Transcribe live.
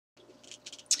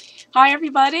Hi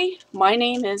everybody, my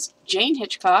name is Jane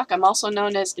Hitchcock. I'm also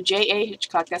known as J.A.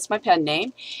 Hitchcock, that's my pen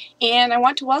name. And I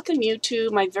want to welcome you to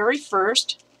my very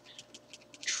first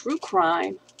true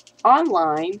crime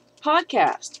online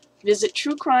podcast. Visit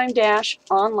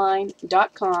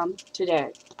truecrime-online.com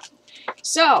today.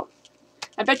 So,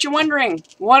 I bet you're wondering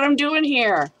what I'm doing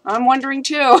here. I'm wondering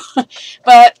too.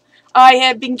 But I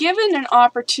had been given an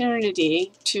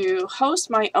opportunity to host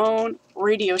my own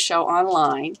radio show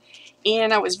online,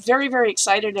 and I was very, very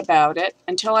excited about it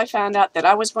until I found out that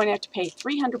I was going to have to pay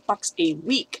 $300 a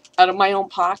week out of my own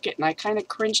pocket, and I kind of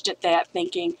cringed at that,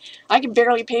 thinking I can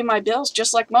barely pay my bills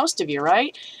just like most of you,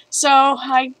 right? So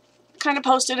I kind of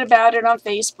posted about it on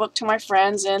Facebook to my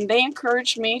friends, and they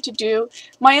encouraged me to do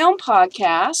my own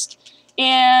podcast.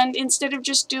 And instead of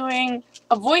just doing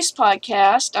a voice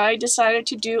podcast, I decided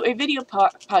to do a video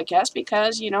podcast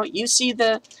because, you see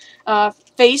the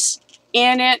face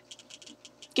and it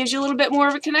gives you a little bit more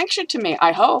of a connection to me,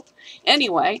 I hope.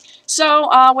 Anyway, so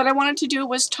what I wanted to do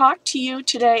was talk to you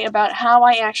today about how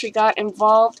I actually got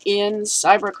involved in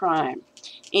cybercrime.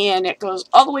 And it goes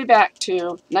all the way back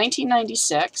to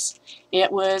 1996.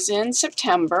 It was in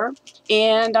September,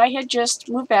 and I had just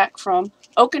moved back from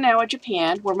Okinawa,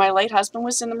 Japan, where my late husband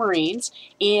was in the Marines,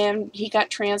 and he got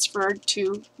transferred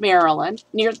to Maryland,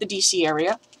 near the DC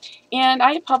area. And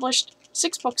I had published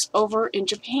 6 books over in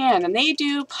Japan, and they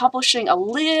do publishing a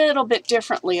little bit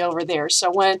differently over there.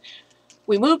 So when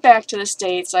we moved back to the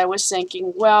States, I was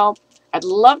thinking, well, I'd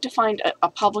love to find a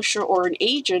publisher or an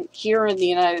agent here in the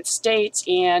United States.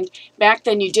 And back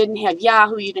then you didn't have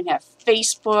Yahoo, you didn't have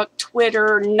Facebook,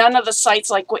 Twitter, none of the sites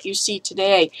like what you see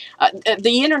today.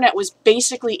 The internet was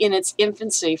basically in its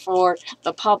infancy for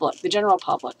the public, the general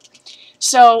public.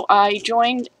 So I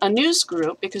joined a news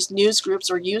group because news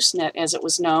groups, or Usenet as it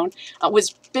was known,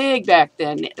 was big back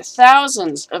then.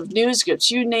 Thousands of news groups,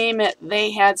 you name it,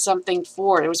 they had something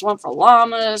for it. There was one for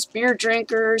llamas, beer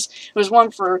drinkers, there was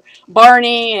one for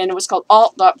Barney, and it was called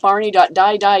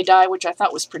alt.barney.die, which I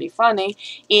thought was pretty funny.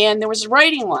 And there was a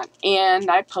writing one, and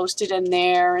I posted in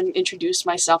there and introduced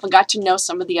myself and got to know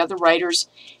some of the other writers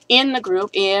in the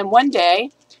group. And one day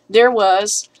there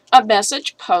was a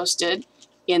message posted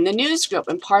in the news group,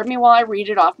 and pardon me while I read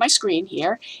it off my screen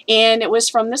here, and it was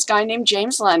from this guy named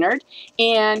James Leonard,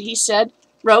 and he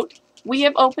wrote, "We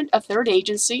have opened a third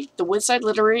agency, the Woodside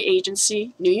Literary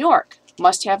Agency, New York.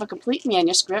 Must have a complete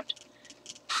manuscript,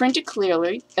 printed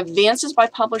clearly, advances by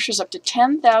publishers up to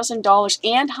 $10,000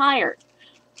 and higher.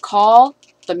 Call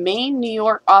the main New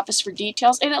York office for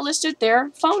details," and it listed their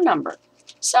phone number.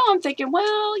 So I'm thinking,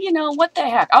 well, what the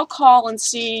heck, I'll call and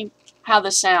see how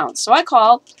this sounds. So I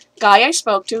called. Guy I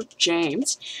spoke to,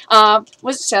 James,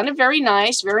 sounded very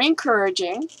nice, very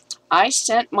encouraging. I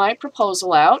sent my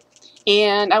proposal out,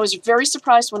 and I was very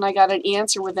surprised when I got an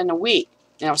answer within a week.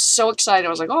 And I was so excited.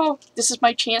 I was like, oh, this is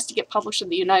my chance to get published in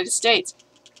the United States.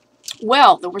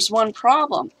 Well, there was one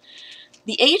problem.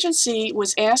 The agency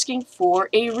was asking for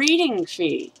a reading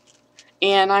fee.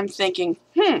 And I'm thinking,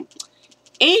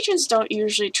 agents don't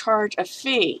usually charge a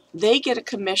fee. They get a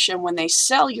commission when they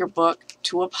sell your book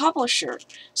to a publisher.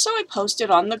 So I posted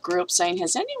on the group saying,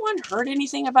 has anyone heard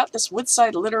anything about this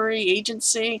Woodside Literary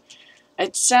Agency?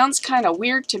 It sounds kind of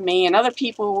weird to me. And other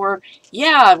people were,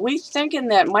 yeah, we're thinking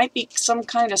that might be some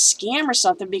kind of scam or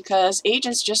something because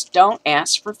agents just don't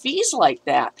ask for fees like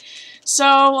that.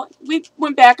 So we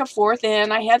went back and forth,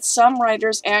 and I had some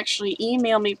writers actually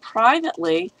email me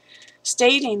privately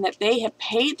stating that they had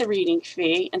paid the reading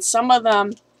fee, and some of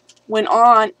them went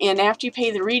on, and after you pay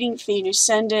the reading fee and you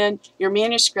send in your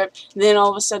manuscript, then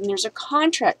all of a sudden there's a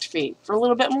contract fee for a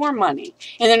little bit more money.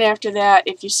 And then after that,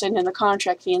 if you send in the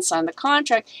contract fee and sign the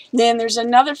contract, then there's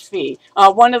another fee.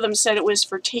 One of them said it was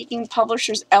for taking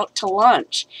publishers out to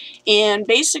lunch. And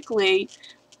basically,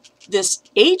 this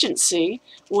agency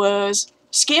was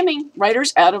scamming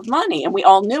writers out of money, and we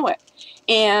all knew it.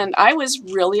 And I was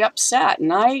really upset,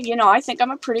 and I think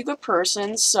I'm a pretty good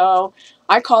person, so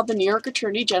I called the New York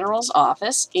Attorney General's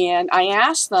office, and I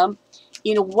asked them,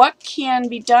 what can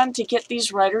be done to get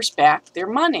these writers back their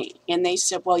money? And they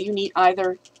said, well, you need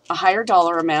either a higher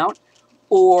dollar amount,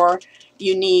 or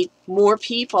you need more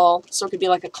people, so it could be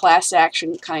like a class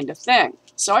action kind of thing.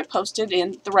 So I posted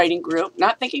in the writing group,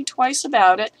 not thinking twice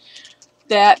about it,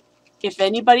 that if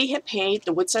anybody had paid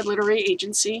the Woodside Literary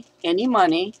Agency any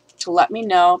money, to let me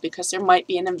know because there might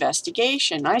be an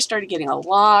investigation. I started getting a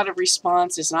lot of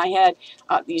responses, and I had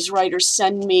these writers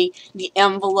send me the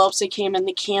envelopes that came in,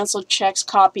 the canceled checks,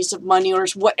 copies of money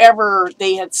orders, whatever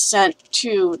they had sent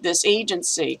to this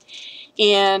agency.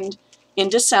 And in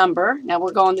December, now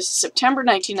this is September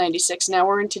 1996, now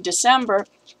we're into December,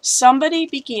 somebody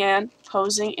began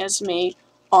posing as me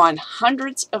on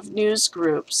hundreds of news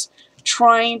groups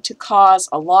trying to cause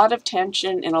a lot of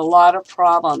tension and a lot of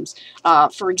problems.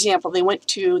 For example, they went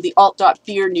to the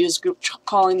alt.beer news group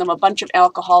calling them a bunch of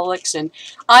alcoholics, and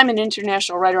I'm an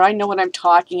international writer, I know what I'm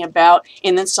talking about,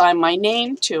 and then signed my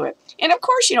name to it. And of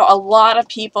course, you know, a lot of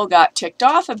people got ticked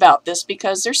off about this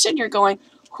because they're sitting here going,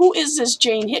 who is this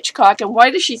Jane Hitchcock, and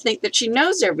why does she think that she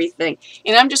knows everything?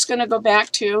 And I'm just going to go back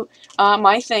to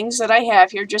my things that I have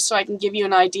here just so I can give you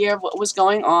an idea of what was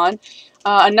going on.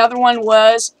 Another one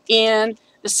was in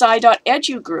the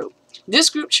Sci.edu group. This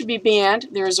group should be banned.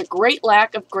 There is a great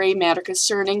lack of gray matter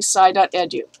concerning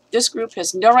Sci.edu. This group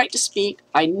has no right to speak.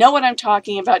 I know what I'm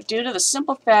talking about due to the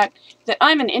simple fact that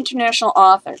I'm an international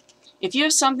author. If you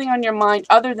have something on your mind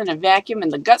other than a vacuum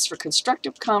and the guts for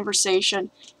constructive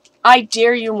conversation, I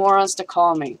dare you morons to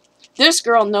call me. This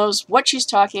girl knows what she's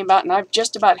talking about, and I've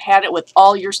just about had it with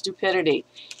all your stupidity.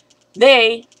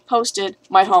 They posted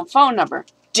my home phone number.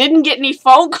 Didn't get any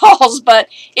phone calls, but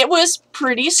it was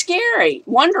pretty scary,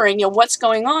 wondering, you know, what's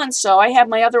going on. So I have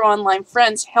my other online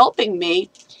friends helping me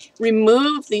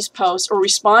remove these posts or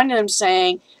respond to them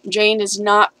saying, Jane is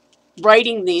not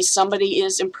writing these. Somebody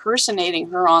is impersonating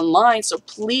her online, so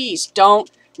please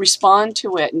don't respond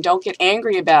to it and don't get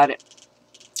angry about it.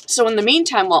 So in the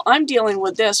meantime, while I'm dealing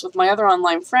with this with my other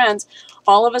online friends,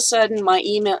 all of a sudden my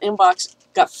email inbox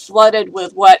got flooded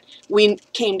with what we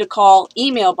came to call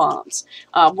email bombs.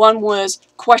 One was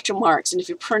question marks, and if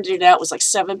you printed it out, it was like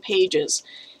 7 pages.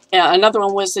 Another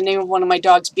one was the name of one of my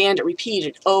dogs, Bandit,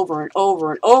 repeated over and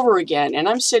over and over again. And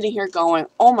I'm sitting here going,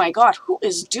 oh my God, who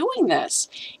is doing this?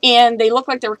 And they looked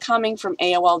like they were coming from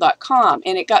AOL.com.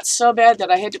 And it got so bad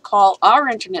that I had to call our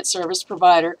internet service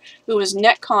provider, who was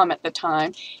Netcom at the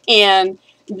time. And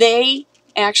they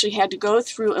actually had to go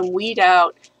through and weed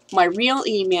out my real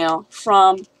email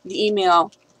from the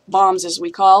email bombs, as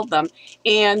we called them,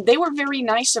 and they were very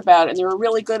nice about it, and they were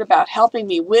really good about helping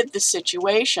me with the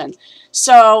situation.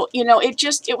 So, you know,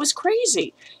 it was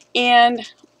crazy,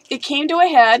 and it came to a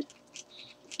head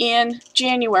in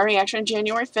January, actually on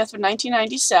January 5th of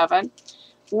 1997,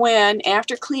 when,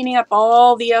 after cleaning up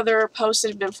all the other posts that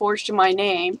had been forged in my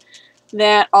name,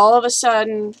 that all of a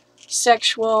sudden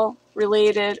sexual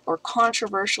related or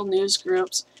controversial news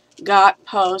groups got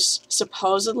posts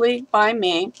supposedly by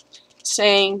me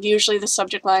saying, usually the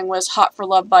subject line was hot for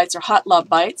love bites or hot love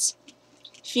bites,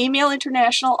 female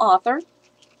international author,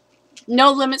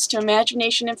 no limits to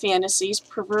imagination and fantasies,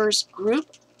 perverse group,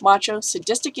 macho,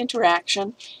 sadistic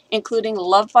interaction, including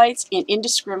love bites and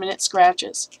indiscriminate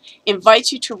scratches.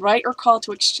 Invites you to write or call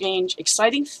to exchange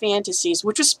exciting fantasies,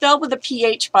 which was spelled with a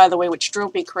PH, by the way, which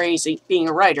drove me crazy, being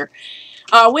a writer,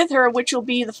 with her, which will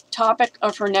be the topic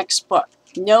of her next book.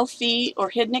 No fee or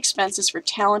hidden expenses for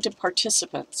talented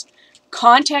participants.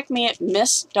 Contact me at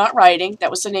miss.writing, that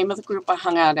was the name of the group I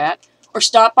hung out at, or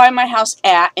stop by my house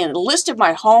at, and listed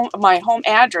my home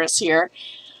address here,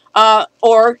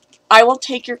 or I will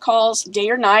take your calls day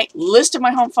or night, listed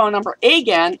my home phone number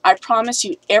again. I promise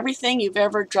you everything you've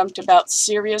ever dreamt about,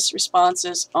 serious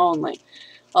responses only.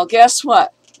 Well, guess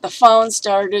what? The phone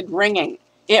started ringing.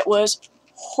 It was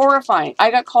horrifying.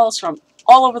 I got calls from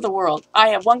all over the world. I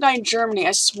have one guy in Germany,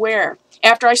 I swear,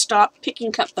 after I stopped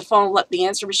picking up the phone, let the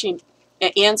answer machine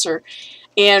answer,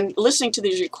 and listening to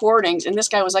these recordings, and this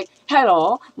guy was like,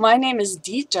 hello, my name is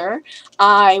Dieter.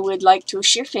 I would like to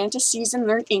share fantasies and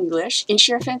learn English. And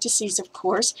share fantasies, of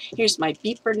course. Here's my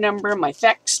beeper number, my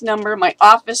fax number, my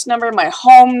office number, my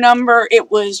home number.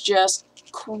 It was just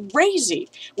crazy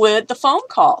with the phone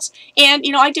calls. And,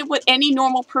 you know, I did what any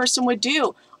normal person would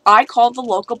do. I called the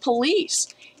local police.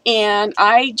 And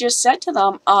I just said to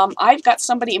them, I've got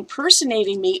somebody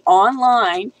impersonating me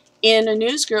online in a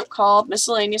news group called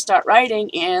miscellaneous.writing,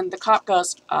 and the cop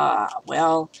goes,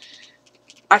 well,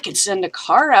 I can send a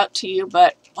car out to you,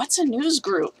 but what's a news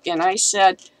group? And I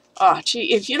said, oh,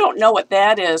 gee, if you don't know what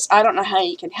that is, I don't know how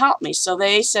you can help me. So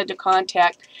they said to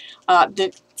contact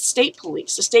the state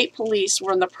police. The state police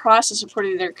were in the process of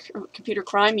putting their computer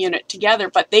crime unit together,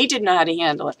 but they didn't know how to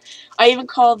handle it. I even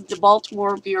called the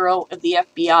Baltimore Bureau of the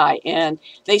FBI, and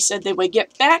they said they would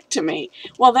get back to me.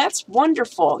 Well, that's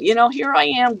wonderful. You know, here I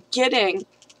am getting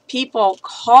people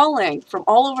calling from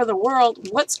all over the world.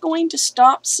 What's going to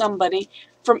stop somebody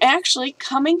from actually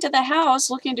coming to the house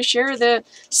looking to share the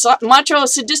macho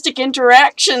sadistic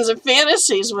interactions and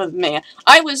fantasies with me?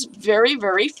 I was very,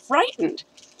 very frightened.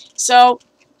 So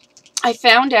I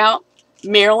found out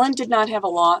Maryland did not have a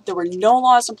law. There were no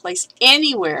laws in place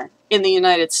anywhere in the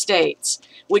United States,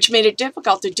 which made it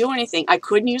difficult to do anything. I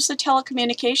couldn't use the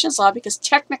telecommunications law because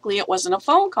technically it wasn't a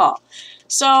phone call.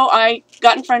 So I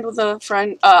got in friend with a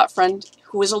friend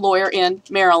who was a lawyer in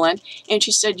Maryland, and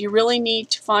she said, you really need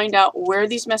to find out where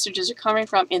these messages are coming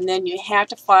from, and then you have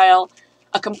to file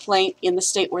a complaint in the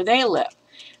state where they live.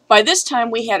 By this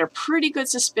time, we had a pretty good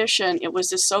suspicion it was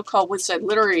this so-called Woodside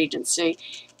Literary Agency,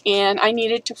 and I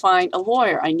needed to find a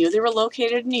lawyer. I knew they were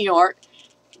located in New York,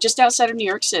 just outside of New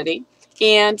York City.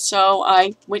 And so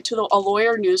I went to a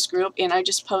lawyer news group, and I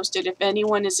just posted, if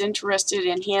anyone is interested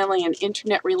in handling an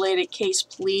internet-related case,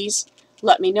 please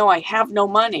let me know. I have no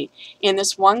money. And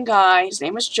this one guy, his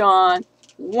name was John,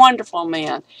 wonderful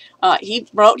man, he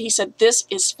wrote, he said, this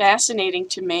is fascinating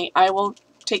to me. I will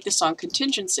take this on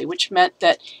contingency, which meant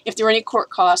that if there were any court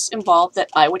costs involved,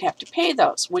 that I would have to pay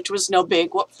those, which was no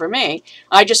big whoop for me.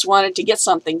 I just wanted to get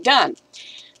something done.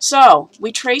 So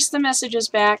we traced the messages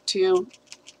back to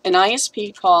an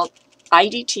ISP called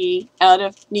IDT out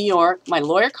of New York. My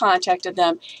lawyer contacted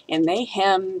them, and they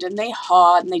hemmed and they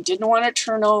hawed, and they didn't want to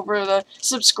turn over the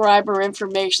subscriber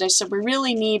information. They said, we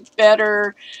really need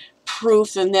better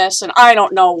proof than this, and I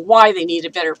don't know why they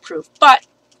needed better proof. But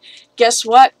guess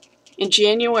what? In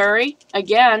January,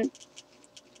 again,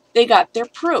 they got their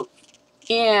proof.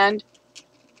 And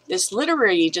this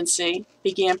literary agency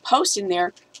began posting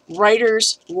their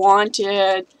writers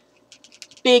wanted,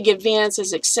 big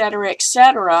advances, etc.,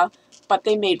 etc., but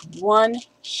they made one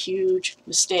huge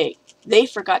mistake. They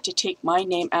forgot to take my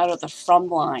name out of the from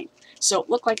line. So it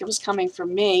looked like it was coming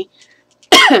from me,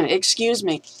 excuse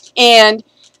me, and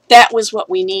that was what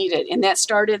we needed. And that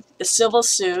started the civil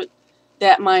suit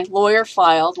that my lawyer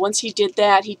filed. Once he did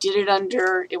that, he did it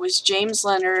under, it was James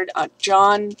Leonard,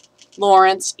 John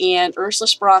Lawrence, and Ursula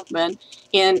Sprockman,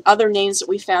 and other names that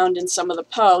we found in some of the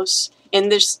posts. And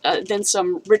there's then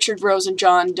some Richard Rose and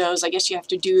John Does. I guess you have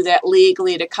to do that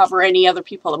legally to cover any other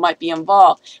people that might be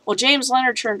involved. Well, James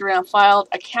Leonard turned around, filed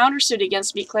a countersuit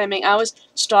against me, claiming I was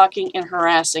stalking and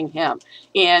harassing him.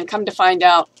 And come to find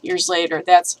out years later,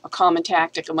 that's a common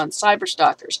tactic among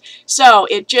cyberstalkers. So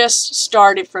it just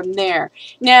started from there.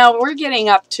 Now we're getting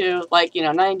up to, like,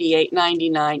 98,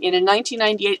 99. And in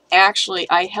 1998, actually,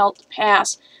 I helped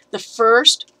pass the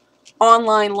first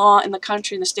online law in the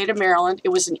country, in the state of Maryland. It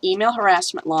was an email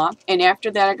harassment law, and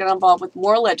after that I got involved with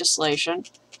more legislation.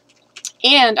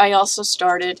 And I also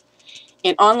started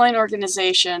an online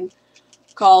organization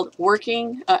called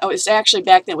Working, it was actually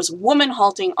back then, it was Woman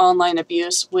Halting Online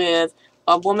Abuse, with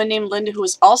a woman named Linda who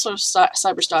was also a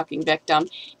cyberstalking victim.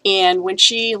 And when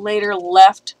she later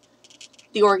left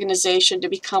the organization to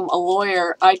become a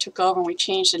lawyer, I took over and we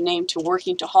changed the name to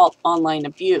Working to Halt Online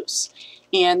Abuse.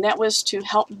 And that was to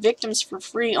help victims for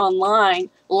free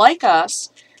online, like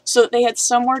us, so that they had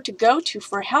somewhere to go to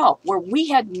for help, where we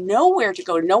had nowhere to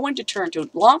go, no one to turn to.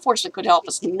 Law enforcement could help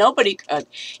us, nobody could.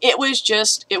 It was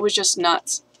just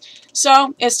nuts.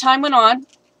 So as time went on,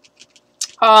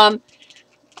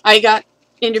 I got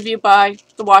interviewed by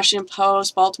the Washington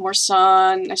Post, Baltimore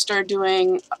Sun. I started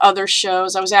doing other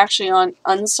shows. I was actually on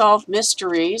Unsolved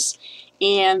Mysteries,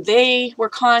 and they were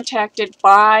contacted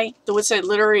by the Woodside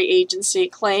Literary Agency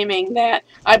claiming that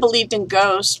I believed in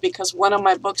ghosts because one of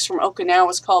my books from Okinawa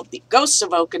was called The Ghosts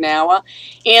of Okinawa.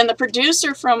 And the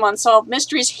producer from Unsolved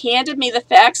Mysteries handed me the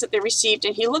facts that they received,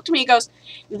 and he looked at me and goes,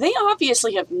 they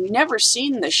obviously have never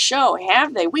seen the show,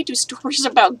 have they? We do stories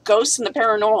about ghosts and the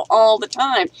paranormal all the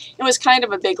time. It was kind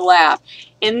of a big laugh.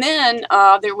 And then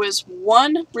there was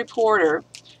one reporter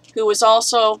who was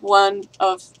also one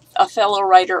of a fellow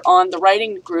writer on the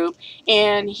writing group,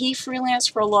 and he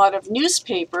freelanced for a lot of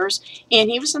newspapers, and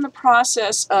he was in the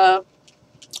process of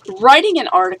writing an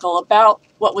article about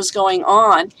what was going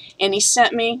on, and he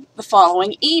sent me the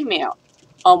following email.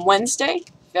 On Wednesday,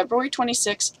 February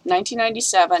 26,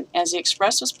 1997, as the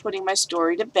Express was putting my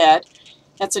story to bed,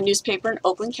 that's a newspaper in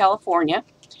Oakland, California,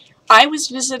 I was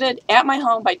visited at my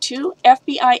home by 2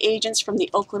 FBI agents from the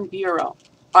Oakland Bureau.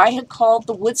 I had called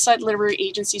the Woodside Literary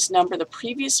Agency's number the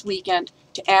previous weekend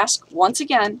to ask once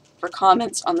again for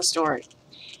comments on the story.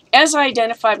 As I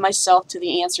identified myself to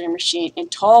the answering machine and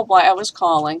told why I was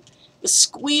calling, the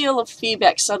squeal of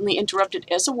feedback suddenly interrupted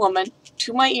as a woman,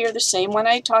 to my ear the same one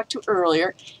I had talked to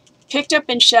earlier, picked up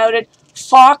and shouted,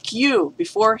 "Fuck you,"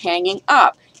 before hanging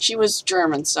up. She was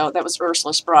German, so that was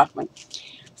Ursula Sprockman.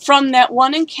 From that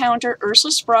one encounter,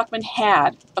 Ursula Sprockman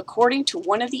had, according to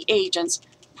one of the agents,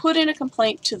 put in a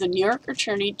complaint to the New York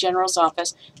Attorney General's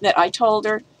office that I told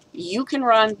her, you can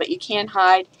run, but you can't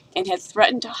hide, and had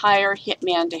threatened to hire a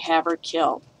hitman to have her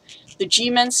killed. The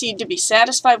G-men seemed to be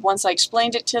satisfied once I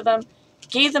explained it to them,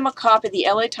 gave them a copy of the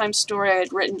LA Times story I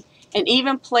had written, and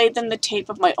even played them the tape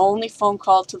of my only phone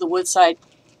call to the Woodside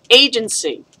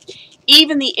Agency.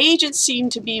 Even the agents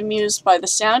seemed to be amused by the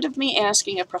sound of me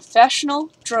asking a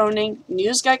professional, droning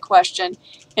news guy question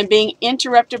and being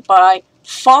interrupted by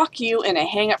Fuck you, and a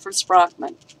hang up from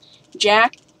Sprockman.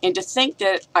 Jack, and to think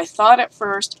that I thought at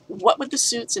first, what with the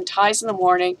suits and ties in the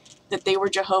morning, that they were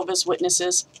Jehovah's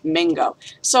Witnesses, mingo.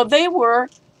 So they were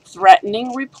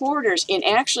threatening reporters, and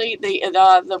actually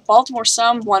the Baltimore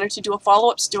Sun wanted to do a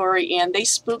follow-up story, and they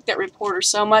spooked that reporter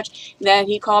so much that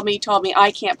he called me, told me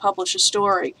I can't publish a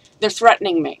story. They're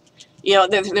threatening me. You know,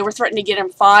 they were threatening to get him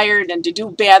fired and to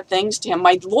do bad things to him.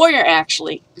 My lawyer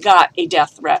actually got a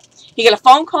death threat. He got a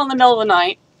phone call in the middle of the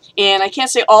night, and I can't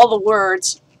say all the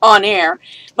words on air,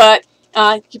 but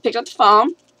he picked up the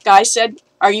phone. Guy said,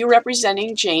 "Are you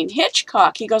representing Jane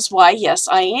Hitchcock?" He goes, "Why, yes,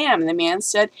 I am." And the man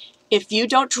said, "If you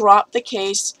don't drop the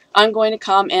case, I'm going to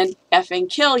come and effing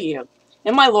kill you."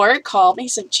 And my lawyer called me. He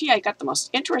said, "Gee, I got the most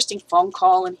interesting phone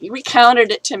call," and he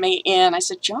recounted it to me. And I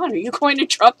said, "John, are you going to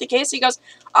drop the case?" He goes,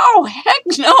 "Oh,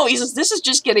 heck no." He says, "This is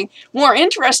just getting more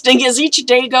interesting as each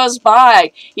day goes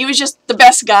by." He was just the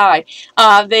best guy.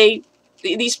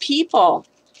 These people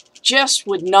just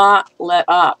would not let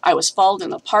up. I was followed in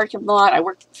the parking lot. I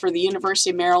worked for the University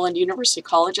of Maryland, University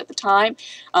College at the time.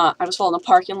 I was followed in the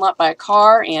parking lot by a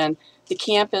car, and the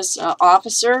campus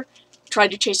officer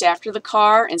tried to chase after the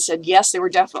car and said, yes, they were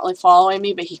definitely following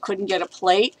me, but he couldn't get a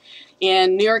plate.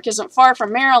 And New York isn't far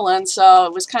from Maryland, so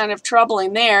it was kind of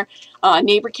troubling there. A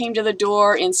neighbor came to the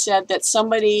door and said that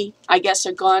somebody, I guess,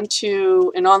 had gone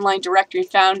to an online directory and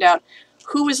found out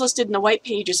who was listed in the white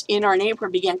pages in our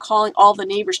neighborhood, began calling all the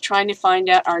neighbors trying to find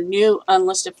out our new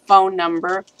unlisted phone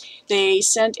number. They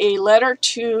sent a letter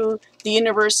to the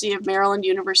University of Maryland,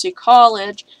 University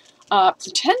College,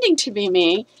 pretending to be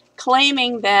me,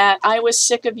 claiming that I was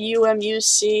sick of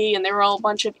UMUC and they were all a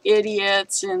bunch of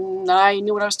idiots and I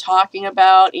knew what I was talking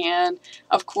about. And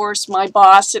of course my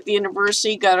boss at the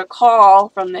university got a call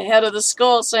from the head of the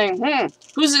school saying,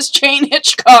 who's this Jane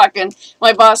Hitchcock? And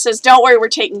my boss says, don't worry, we're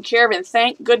taking care of it. And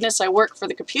thank goodness I work for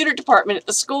the computer department at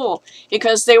the school,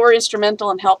 because they were instrumental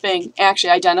in helping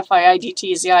actually identify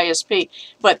IDT as the ISP.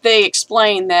 But they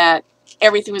explained that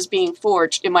everything was being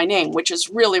forged in my name, which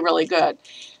is really, really good.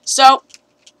 So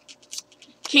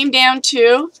came down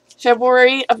to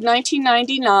February of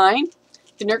 1999,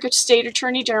 the Nurkic State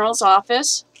Attorney General's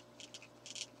office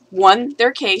won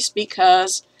their case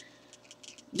because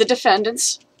the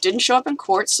defendants didn't show up in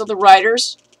court, so the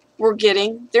writers were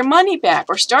getting their money back,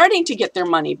 or starting to get their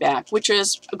money back, which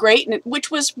is great, and which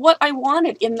was what I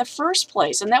wanted in the first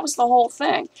place, and that was the whole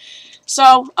thing.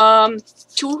 So,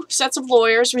 two sets of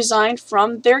lawyers resigned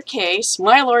from their case.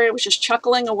 My lawyer was just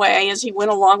chuckling away as he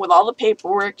went along with all the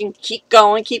paperwork and keep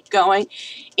going.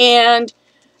 And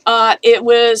it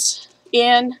was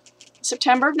in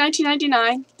September of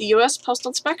 1999, the U.S. Postal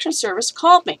Inspection Service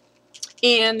called me.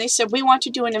 And they said, we want to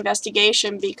do an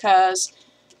investigation because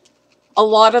a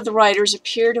lot of the writers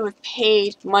appear to have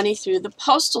paid money through the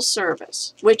Postal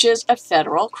Service, which is a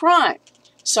federal crime.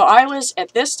 So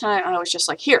at this time, I was just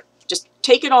like, here. Just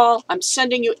take it all. I'm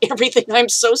sending you everything. I'm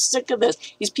so sick of this.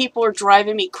 These people are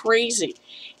driving me crazy.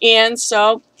 And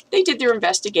so they did their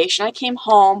investigation. I came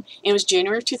home. It was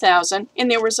January of 2000,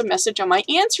 and there was a message on my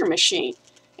answer machine.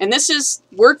 And this is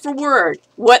word for word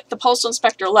what the postal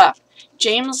inspector left.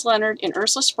 James Leonard and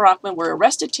Ursula Sprockman were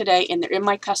arrested today, and they're in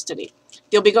my custody.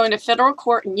 They'll be going to federal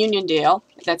court in Uniondale,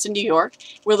 that's in New York,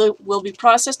 where they will be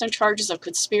processed on charges of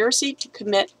conspiracy to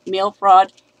commit mail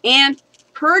fraud and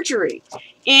perjury.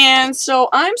 And so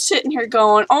I'm sitting here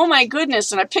going, oh my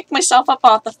goodness, and I picked myself up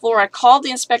off the floor. I called the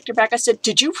inspector back. I said,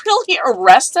 did you really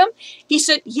arrest them? He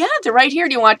said, yeah, they're right here.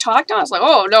 Do you want to talk to them? I was like,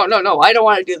 oh, no, I don't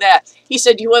want to do that. He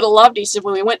said, you would have loved it. He said,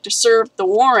 when we went to serve the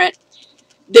warrant,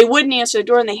 they wouldn't answer the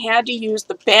door, and they had to use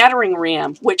the battering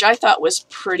ram, which I thought was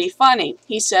pretty funny.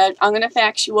 He said, I'm going to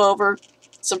fax you over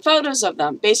some photos of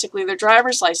them, basically their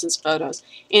driver's license photos.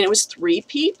 And it was 3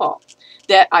 people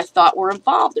that I thought were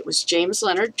involved. It was James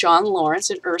Leonard, John Lawrence,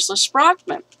 and Ursula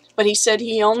Sprockman. But he said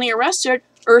he only arrested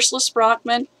Ursula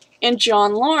Sprockman and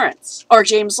John Lawrence, or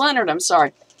James Leonard, I'm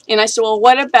sorry. And I said, well,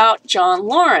 what about John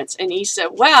Lawrence? And he said,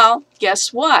 well,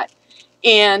 guess what?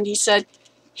 And he said,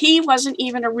 he wasn't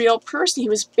even a real person. He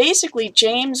was basically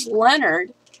James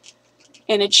Leonard,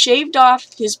 and had shaved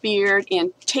off his beard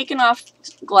and taken off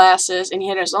glasses, and he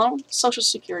had his own social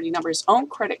security number, his own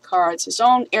credit cards, his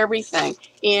own everything.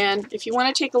 And if you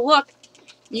want to take a look,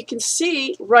 you can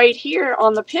see right here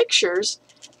on the pictures,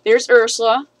 there's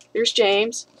Ursula, there's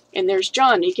James, and there's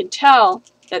John. You can tell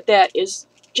that that is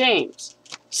James.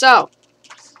 So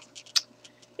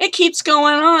it keeps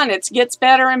going on. It gets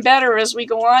better and better as we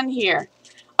go on here.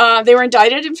 They were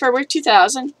indicted in February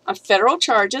 2000 on federal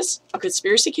charges of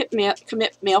conspiracy to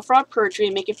commit mail fraud, perjury,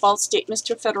 and making false statements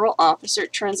to a federal officer.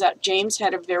 It turns out James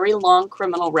had a very long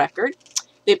criminal record.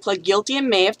 They pled guilty in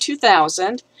May of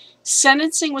 2000.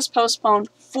 Sentencing was postponed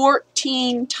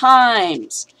 14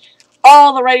 times.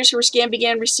 All the writers who were scammed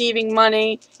began receiving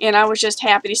money, and I was just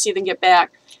happy to see them get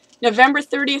back. November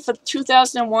 30th of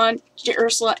 2001,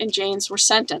 Ursula and James were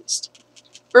sentenced.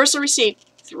 Ursula received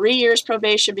 3 years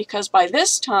probation because by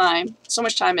this time, so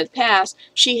much time had passed,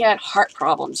 she had heart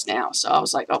problems now. So I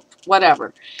was like, oh,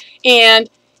 whatever. And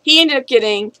he ended up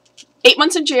getting 8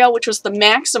 months in jail, which was the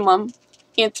maximum,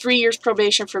 and 3 years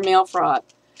probation for mail fraud.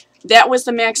 That was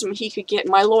the maximum he could get.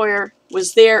 My lawyer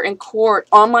was there in court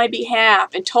on my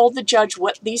behalf and told the judge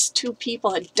what these two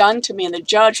people had done to me. And the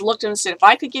judge looked at him and said, if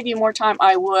I could give you more time,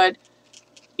 I would.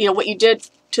 You know, what you did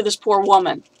to this poor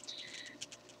woman.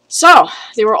 So,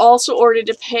 they were also ordered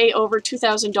to pay over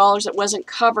 $2,000 that wasn't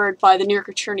covered by the New York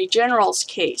Attorney General's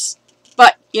case.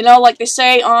 But, you know, like they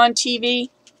say on TV,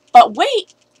 but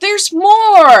wait, there's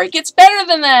more! It gets better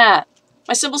than that!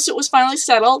 My civil suit was finally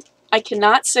settled. I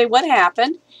cannot say what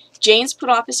happened. James put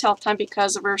off his health time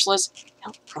because of Ursula's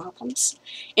health problems.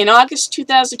 In August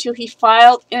 2002, he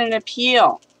filed an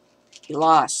appeal. He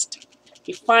lost.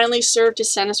 He finally served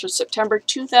his sentence from September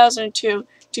 2002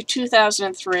 to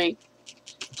 2003.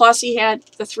 Plus, he had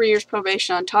the 3 years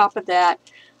probation on top of that.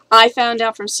 I found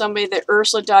out from somebody that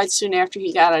Ursula died soon after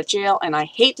he got out of jail, and I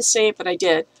hate to say it, but I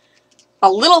did.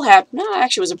 A little happy, no,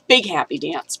 actually it was a big happy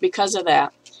dance because of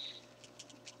that.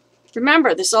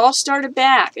 Remember, this all started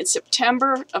back in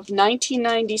September of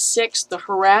 1996. The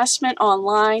harassment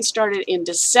online started in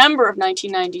December of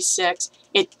 1996.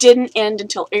 It didn't end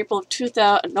until April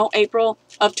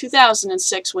of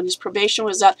 2006 when his probation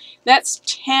was up. That's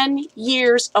 10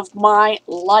 years of my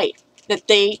life that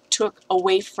they took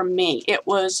away from me. It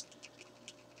was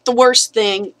the worst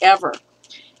thing ever.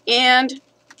 And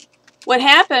what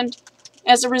happened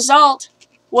as a result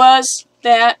was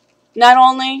that not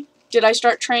only did I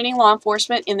start training law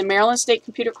enforcement in the Maryland State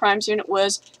Computer Crimes Unit,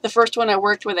 was the first one I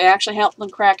worked with. I actually helped them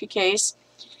crack a case.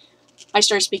 I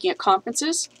started speaking at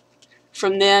conferences.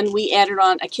 From then, we added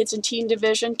on a kids and teen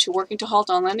division to working to halt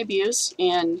online abuse,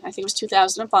 and I think it was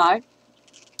 2005.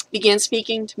 Began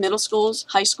speaking to middle schools,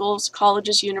 high schools,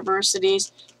 colleges,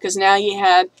 universities, because now you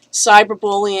had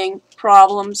cyberbullying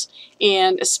problems,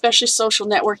 and especially social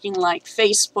networking like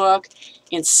Facebook,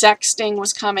 and sexting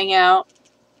was coming out.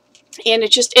 And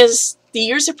it just, as the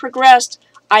years have progressed,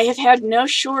 I have had no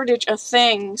shortage of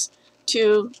things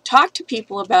to talk to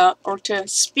people about or to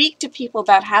speak to people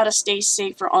about how to stay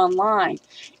safer online.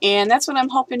 And that's what I'm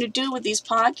hoping to do with these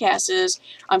podcasts. Is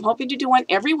I'm hoping to do one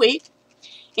every week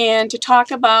and to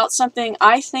talk about something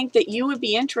I think that you would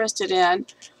be interested in.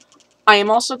 I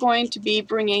am also going to be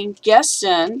bringing guests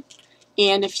in,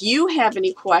 and if you have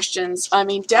any questions, I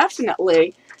mean,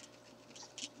 definitely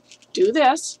do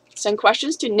this. Send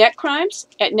questions to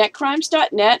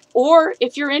netcrimes@netcrimes.net, or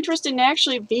if you're interested in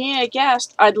actually being a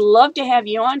guest, I'd love to have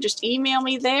you on. Just email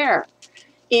me there,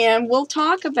 and we'll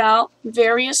talk about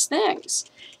various things.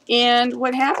 And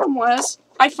what happened was,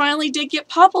 I finally did get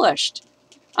published.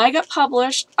 I got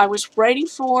published. I was writing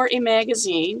for a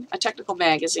magazine, a technical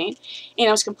magazine, and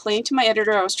I was complaining to my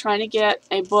editor. I was trying to get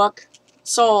a book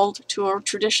sold to a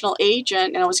traditional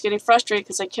agent, and I was getting frustrated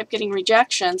because I kept getting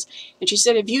rejections. And she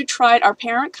said, have you tried our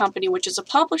parent company, which is a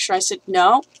publisher? I said,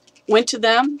 no. Went to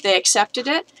them. They accepted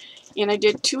it. And I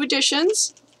did 2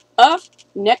 editions of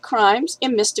Net Crimes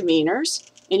and Misdemeanors.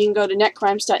 And you can go to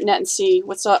netcrimes.net and see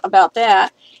what's up about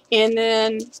that. And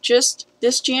then just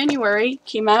this January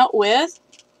came out with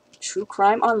True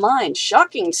Crime Online.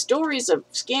 Shocking stories of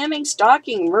scamming,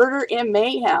 stalking, murder, and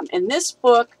mayhem. And this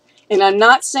book, and I'm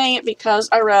not saying it because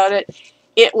I wrote it,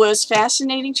 it was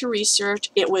fascinating to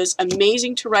research. It was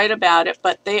amazing to write about it,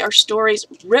 but they are stories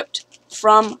ripped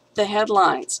from the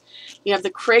headlines. You have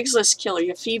the Craigslist killer. You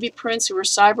have Phoebe Prince, who were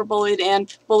cyberbullied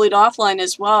and bullied offline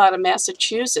as well out of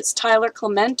Massachusetts. Tyler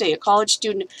Clemente, a college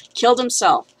student, killed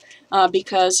himself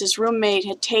because his roommate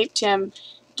had taped him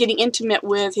getting intimate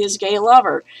with his gay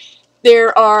lover.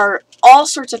 There are all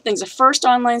sorts of things. A first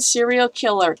online serial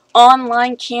killer,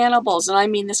 online cannibals, and I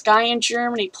mean this guy in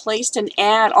Germany placed an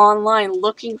ad online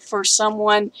looking for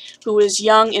someone who was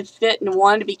young and fit and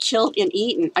wanted to be killed and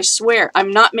eaten. I swear, I'm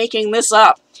not making this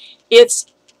up. It's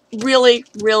really,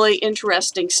 really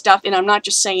interesting stuff, and I'm not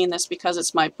just saying this because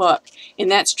it's my book.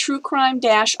 And that's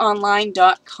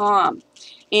truecrime-online.com.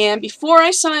 And before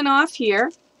I sign off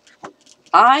here,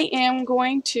 I am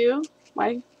going to,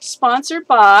 sponsored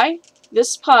by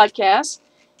this podcast,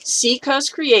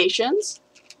 Seacoast Creations.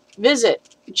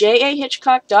 Visit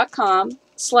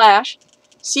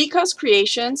jahitchcock.com/Seacoast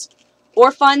Creations,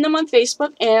 or find them on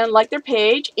Facebook and like their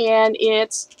page. And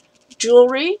it's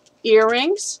jewelry,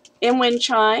 earrings, and wind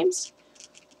chimes,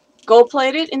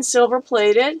 gold-plated and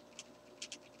silver-plated,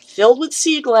 filled with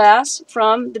sea glass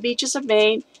from the beaches of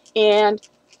Maine. And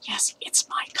yes, it's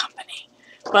my company.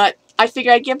 But I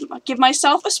figured I'd give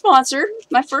myself a sponsor,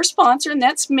 my first sponsor, and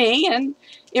that's me. And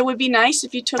it would be nice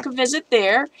if you took a visit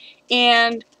there.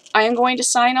 And I am going to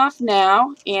sign off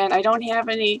now. And I don't have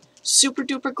any super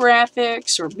duper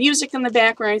graphics or music in the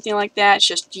background or anything like that. It's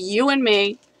just you and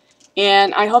me.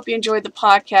 And I hope you enjoyed the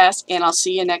podcast, and I'll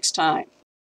see you next time.